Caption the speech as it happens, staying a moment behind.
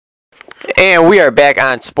And we are back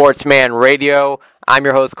on Sportsman Radio. I'm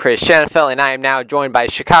your host, Chris Shanafel, and I am now joined by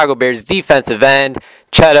Chicago Bears defensive end,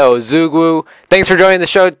 Cheta Ozougwu. Thanks for joining the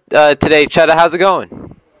show today, Cheta. How's it going?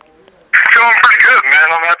 Going pretty good, man.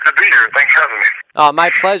 I'm happy to be here. Thanks for having me.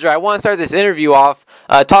 My pleasure. I want to start this interview off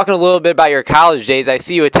talking a little bit about your college days. I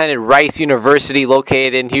see you attended Rice University,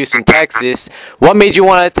 located in Houston, Texas. What made you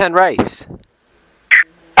want to attend Rice? Oh,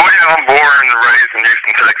 yeah, I'm born and raised in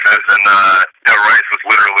Houston, Texas, and Rice was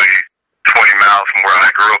literally 20 miles from where I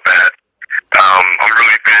grew up at. I'm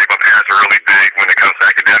really big. My parents are really big when it comes to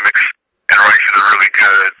academics, and Rice is a really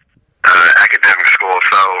good academic school.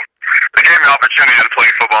 So they gave me the opportunity to play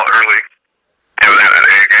football early. They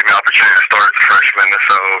gave me the opportunity to start as a freshman,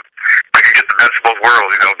 so I could get the best of both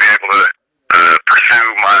worlds. Be able to pursue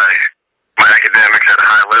my academics at a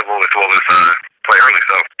high level as well as play early.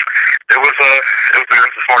 So it was a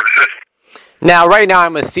smart decision. Now, right now,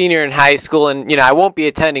 I'm a senior in high school, and I won't be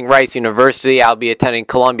attending Rice University. I'll be attending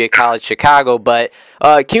Columbia College Chicago. But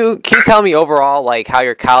can you tell me overall, how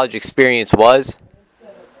your college experience was?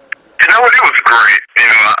 You know what? It was great.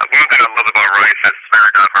 One thing I love about Rice is it's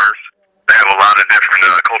very diverse. They have a lot of different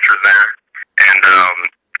cultures there, and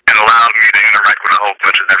it allowed me to interact with a whole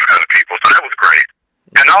bunch of different kind of people. So that was great.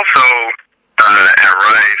 And also at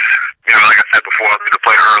Rice, like I said before, I was able to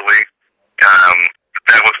play early.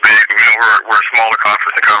 That was big. We're a smaller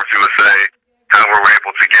conference in Conference USA. However, we're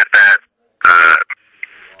able to get that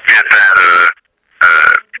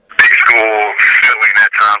big school feeling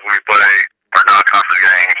at times when we play our non-conference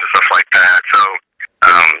games and stuff like that. So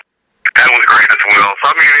that was great as well.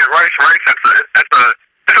 So Rice, it's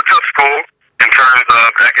a tough school in terms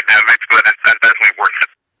of academics, but it's definitely worth it.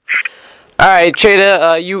 All right,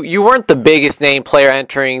 Cheta, you weren't the biggest name player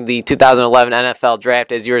entering the 2011 NFL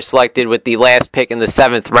Draft, as you were selected with the last pick in the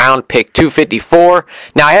 7th round, pick 254.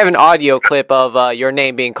 Now, I have an audio clip of your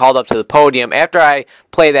name being called up to the podium. After I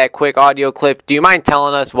play that quick audio clip, do you mind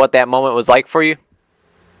telling us what that moment was like for you?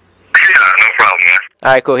 Yeah, no problem, man.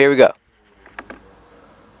 All right, cool. Here we go.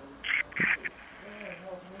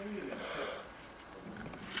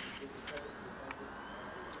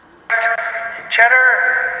 Cheta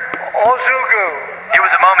Ozougwu. It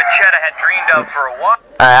was a moment Cheta had dreamed of for a while.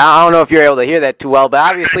 I don't know if you're able to hear that too well, but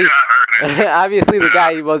obviously, obviously the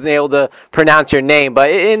guy wasn't able to pronounce your name. But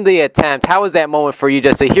in the attempt, how was that moment for you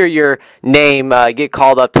just to hear your name get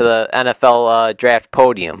called up to the NFL draft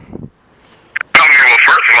podium? Well,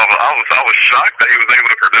 first of all, I was shocked that he was able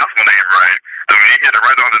to pronounce my name right. He hit it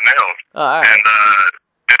right on the nail. Oh, all right.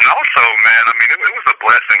 And also, man, it was a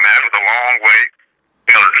blessing, man. It was a long wait.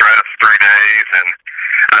 The draft's 3 days, and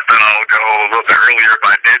I thought I would go a little bit earlier,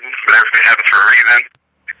 but I didn't. But everything happens for a reason.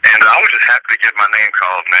 And I was just happy to get my name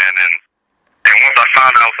called, man. And once I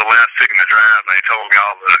found out I was the last pick in the draft, and they told me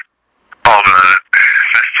all the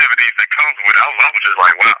festivities that comes with it, I was just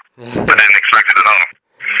like, wow. I didn't expect it at all.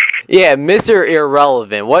 Yeah, Mr.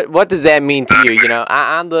 Irrelevant. What does that mean to you?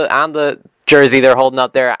 On the jersey they're holding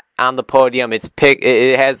up there on the podium, it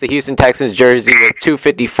has the Houston Texans jersey with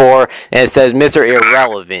 254, and it says Mr.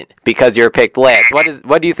 Irrelevant because you're picked last.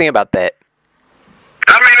 What do you think about that?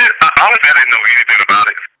 Honestly, I didn't know anything about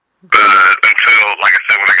it until, like I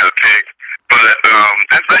said, when I got picked. But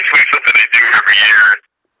that's basically something they do every year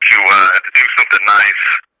to do something nice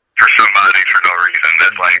for somebody for no reason.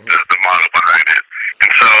 That's like the motto behind it.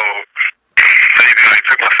 And so they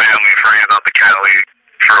took my family and friends out to Cali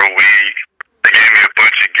for a week. They gave me a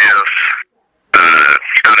bunch of gifts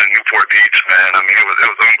out in Newport Beach, man. It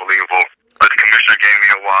was unbelievable. The commissioner gave me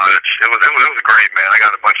a watch. It was great, man. I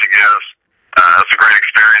got a bunch of gifts. It was a great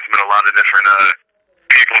experience. Met a lot of different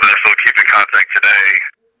people that I still keep in contact today.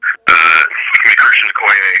 Christian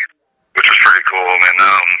Okoye, which was pretty cool. And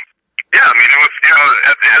it was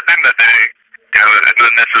at the end of the day, it's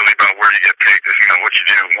not necessarily about where you get picked. It's what you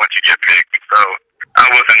do once you get picked. So I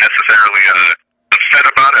wasn't necessarily upset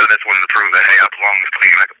about it. I just wanted to prove that, hey, I belong in this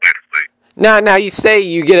league and I can play this league. Now you say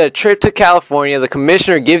you get a trip to California, the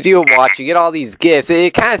commissioner gives you a watch, you get all these gifts.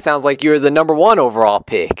 It kind of sounds like you're the number 1 overall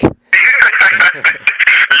pick. Yeah,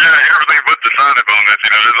 everything but the signing bonus.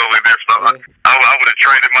 There's only there stuff. I would have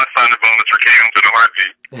traded my signing bonus for Cam to the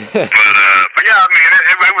heartbeat. But yeah,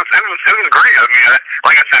 it was great.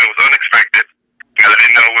 Like I said, it was unexpected. I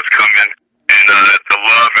didn't know what was coming, and the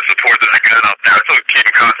love and support that I got out there. I still keep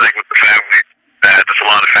in contact with the family. There's a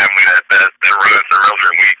lot of family that runs the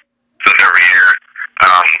Relevant Week every year.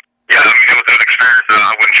 It was an experience that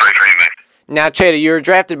I wouldn't trade for anything. Now, Cheta, you were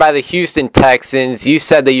drafted by the Houston Texans. You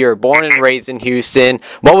said that you were born and raised in Houston.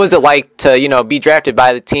 What was it like to, be drafted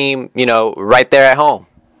by the team, right there at home?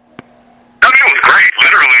 It was great.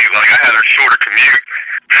 Literally, I had a shorter commute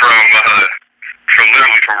from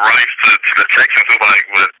literally from Rice to the Texans was like,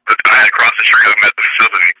 I had to cross the street of them at the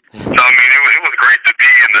facility. So, I mean, it was great to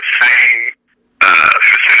be in the same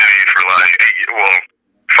vicinity for like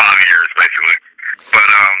 5 years, basically. But,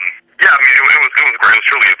 yeah, I mean, it was great. It was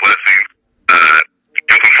truly a blessing.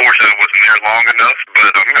 It was unfortunate I wasn't there long enough,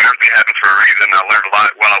 but, you know, everything happens for a reason. I learned a lot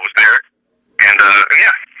while I was there. And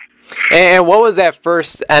yeah. And what was that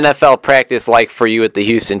first NFL practice like for you at the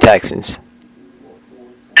Houston Texans?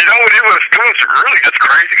 You know, it was really just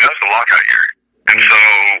crazy. That was a lockout year. And so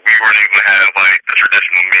we weren't able to have, like, the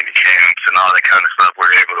traditional mini camps and all that kind of stuff. We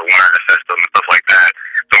were able to learn the system and stuff like that.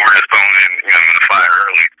 So we're just thrown in, you know, in the fire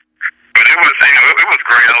early. But it was, you know, it was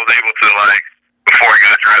great. I was able to, like, before I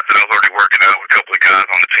got drafted, I was already working out with a couple of guys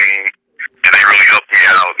on the team. And they really helped me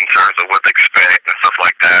out in terms of what to expect and stuff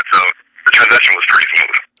like that. So the transition was pretty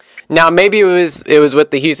smooth. Now, maybe it was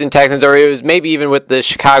with the Houston Texans, or it was maybe even with the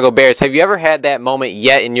Chicago Bears. Have you ever had that moment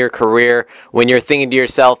yet in your career when you're thinking to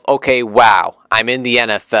yourself, okay, wow, I'm in the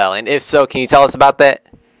NFL? And if so, can you tell us about that?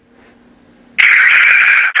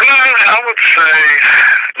 I would say,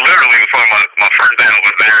 literally, it was probably my first day I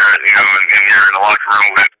was there, you know, and you're in the locker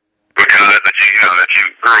room with guys that you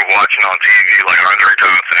grew up watching on TV, like Andre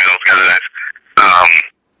Johnson and those guys.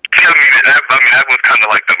 Yeah, I mean, that was kind of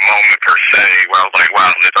like the moment per se where I was like,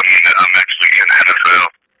 wow, I'm actually in the NFL.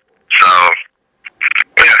 So,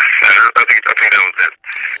 yeah, I think that was it.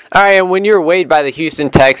 All right, and when you were waived by the Houston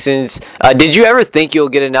Texans, did you ever think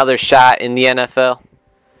you'll get another shot in the NFL?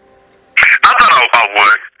 I thought I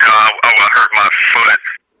would. You know, I hurt my foot,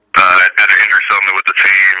 did an injury something with the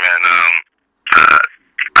team, and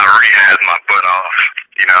I rehabbed my butt off,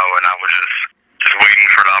 you know, and I was just waiting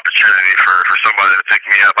for the opportunity for somebody to pick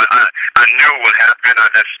me up. I knew what happened. I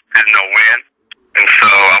just didn't know when. And so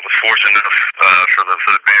I was fortunate enough for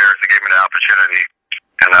the Bears to give me the opportunity,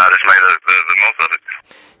 and I just made the most of it.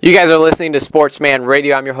 You guys are listening to Sportsman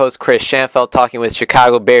Radio. I'm your host, Chris Schanfeld, talking with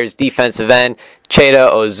Chicago Bears defensive end Cheta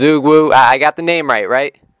Ozougwu. I got the name right?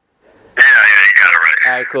 Yeah, you got it right.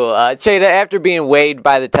 All right, cool. Cheta, after being waived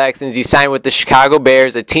by the Texans, you signed with the Chicago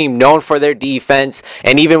Bears, a team known for their defense.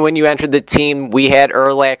 And even when you entered the team, we had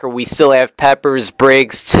Urlacher, we still have Peppers,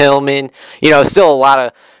 Briggs, Tillman. You know, still a lot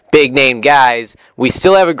of big-name guys. We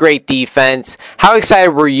still have a great defense. How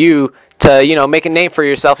excited were you to, you know, make a name for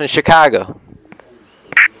yourself in Chicago?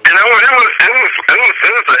 You know, it was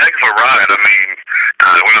a heck of a ride. I mean,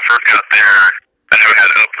 when I first got there, I knew I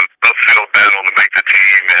had an upfield battle to make the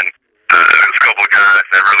team, and there was a couple of guys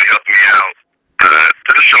that really helped me out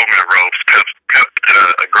to just show me the ropes. Pep did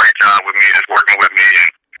a great job with me, just working with me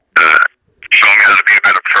and showing me how to be a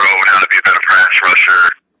better pro and how to be a better pass rusher.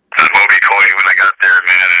 Moby Coy, when I got there,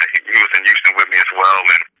 man, he was in Houston with me as well,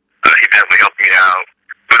 and he definitely helped me out.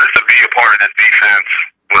 But just to be a part of this defense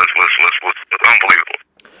was unbelievable.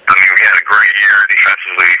 I mean, we had a great year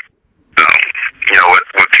defensively. You know,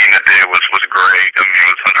 what Tina did was great. I mean,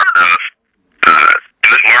 it was unheard of.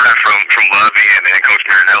 Just learning from Lovey and Coach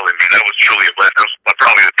Marinelli, man, that was truly a blessing. That was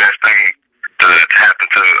probably the best thing to happen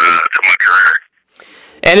to my career.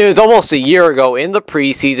 And it was almost a year ago in the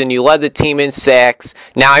preseason. You led the team in sacks.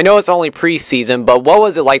 Now, I know it's only preseason, but what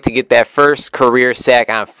was it like to get that first career sack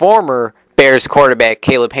on former Bears quarterback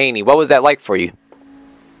Caleb Haney? What was that like for you?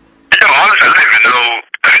 You know, honestly, I didn't even know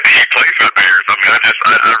he played for the Bears. I mean, I just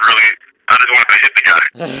wanted to hit the guy.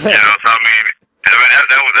 You know, so I mean,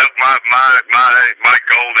 that was my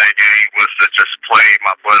goal that game was to just play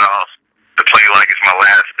my butt off, to play like it's my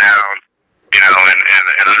last down. You know, and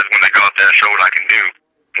I just want to go out there and show what I can do.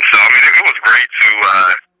 And so, I mean, it was great to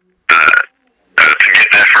get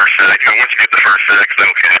that first sack. You know, once you get the first sack, so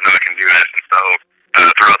okay, I know I can do this. And so,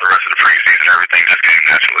 throughout the rest of the preseason, everything just came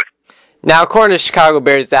naturally. Now, according to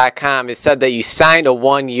ChicagoBears.com, it said that you signed a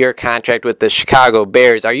one-year contract with the Chicago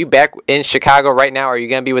Bears. Are you back in Chicago right now? Are you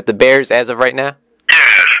going to be with the Bears as of right now?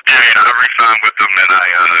 Yes. Yeah, I re-signed with them, and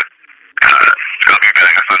I'll be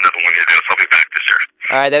back. I signed another one-year deal, so I'll be back this year.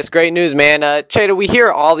 All right, that's great news, man. Cheta, we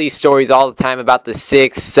hear all these stories all the time about the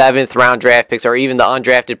 6th, 7th round draft picks or even the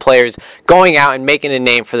undrafted players going out and making a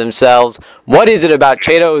name for themselves. What is it about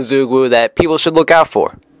Cheta Ozougwu that people should look out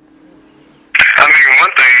for? I mean,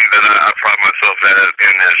 one thing that I pride myself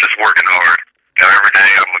in is just working hard. You know, every day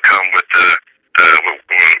I'm going to come with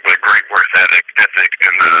great work ethic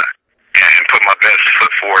and put my best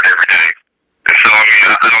foot forward every day. And so, I mean,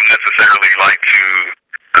 I don't necessarily like to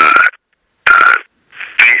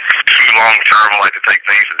think too long term. I like to take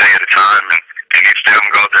things a day at a time, and each day I'm going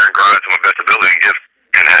to go out there and grind to my best ability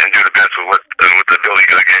and do the best with the ability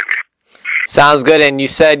God gave me. Sounds good, and you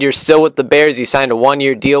said you're still with the Bears. You signed a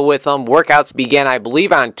one-year deal with them. Workouts began, I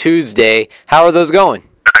believe, on Tuesday. How are those going?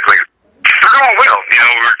 Exactly. They're going well. You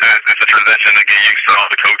know, we're it's a transition to get used to all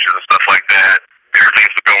the coaches and stuff like that. Everything's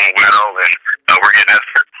going well, and we're getting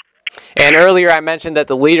after it. And earlier I mentioned that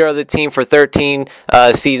the leader of the team for 13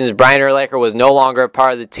 seasons, Brian Urlacher, was no longer a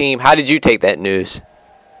part of the team. How did you take that news?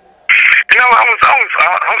 You know, I was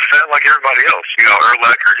sad like everybody else. You know,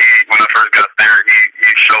 Urlacher, when I first got there,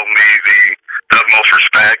 he showed me the utmost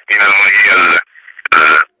respect. You know, he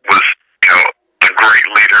was, you know, a great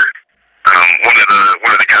leader. One of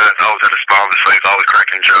the guys always had a smile on his face, always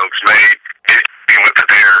cracking jokes, made it with the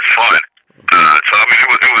bear fun. So I mean, it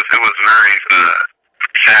was very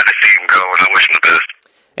sad to see him go, and I wish him the best.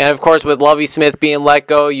 And of course, with Lovie Smith being let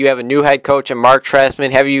go, you have a new head coach, and Mark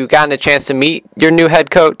Trestman. Have you gotten a chance to meet your new head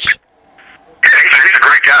coach? Yeah, he's a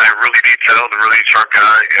great guy, really detailed, a really sharp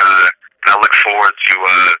guy, and I look forward to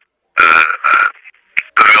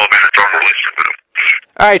developing a strong relationship with him.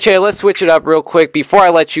 All right, Cheta, let's switch it up real quick. Before I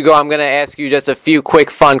let you go, I'm going to ask you just a few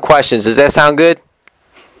quick, fun questions. Does that sound good?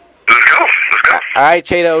 Let's go. All right,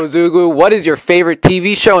 Cheta Ozougwu, what is your favorite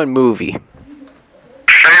TV show and movie?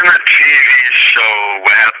 Favorite TV show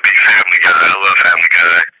would have to be Family Guy. I love Family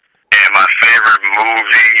Guy. And my favorite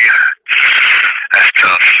movie, that's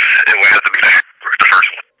tough. It would have to be the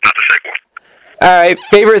first one, not the second one. All right,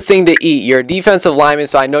 favorite thing to eat. You're a defensive lineman,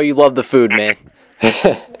 so I know you love the food, man. Man, I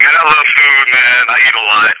love food, man. I eat a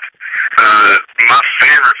lot. My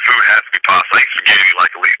favorite food has to be pasta. I eat spaghetti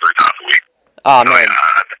like at least 3 times a week. Oh, so, man.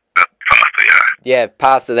 Pasta, yeah. Yeah,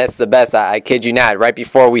 pasta, that's the best. I kid you not. Right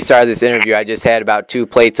before we started this interview, I just had about 2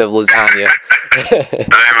 plates of lasagna. I ain't mad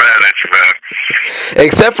at you, man.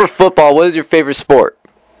 Except for football, what is your favorite sport? You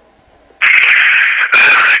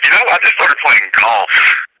know, I just started playing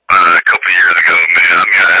golf a couple of years ago, man. I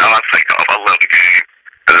mean, I play golf. I love the game.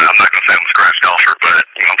 I'm not going to say I'm a scratch golfer, but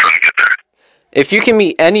you know, I'm trying to get there. If you can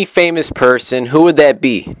meet any famous person, who would that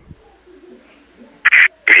be? Any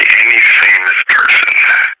famous person?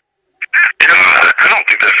 You know, I don't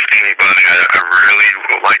think there's anybody I really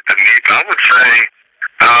would like to meet. I would say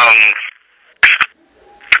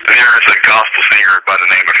there's a gospel singer by the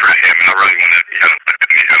name of Freddie Hammond. I really want to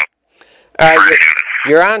meet him. All right,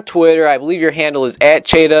 you're on Twitter. I believe your handle is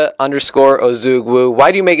 @Cheta_Ozougwu.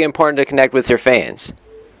 Why do you make it important to connect with your fans?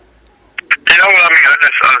 You know what I mean? I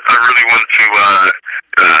really wanted to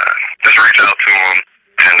just reach out to them,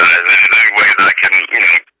 and if there's any way that I can, you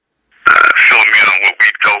know, fill me in on what we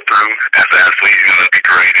go through as an athlete, you know, that'd be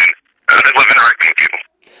great. And I just love interacting with people.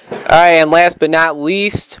 All right, and last but not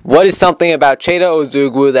least, what is something about Cheta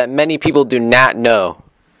Ozougwu that many people do not know?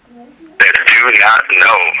 That do not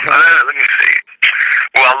know? Let me see.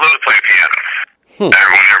 Well, I love to play piano.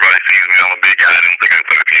 Everybody sees me, I'm a big guy. I don't think I can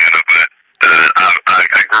play the piano, but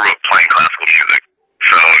I grew up playing classical music.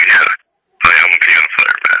 So, yeah, I'm a piano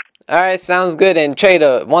player, man. All right, sounds good. And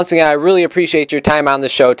Cheta, once again, I really appreciate your time on the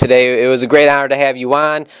show today. It was a great honor to have you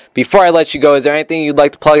on. Before I let you go, is there anything you'd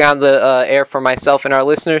like to plug on the air for myself and our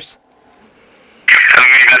listeners? I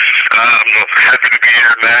mean, I'm happy to be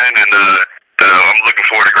here, man, and I'm looking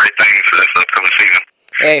forward to great things for this upcoming season.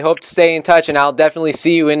 Hey, hope to stay in touch, and I'll definitely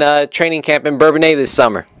see you in training camp in Bourbonnais this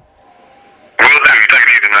summer. Will do. Take it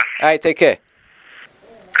easy, man. All right, take care.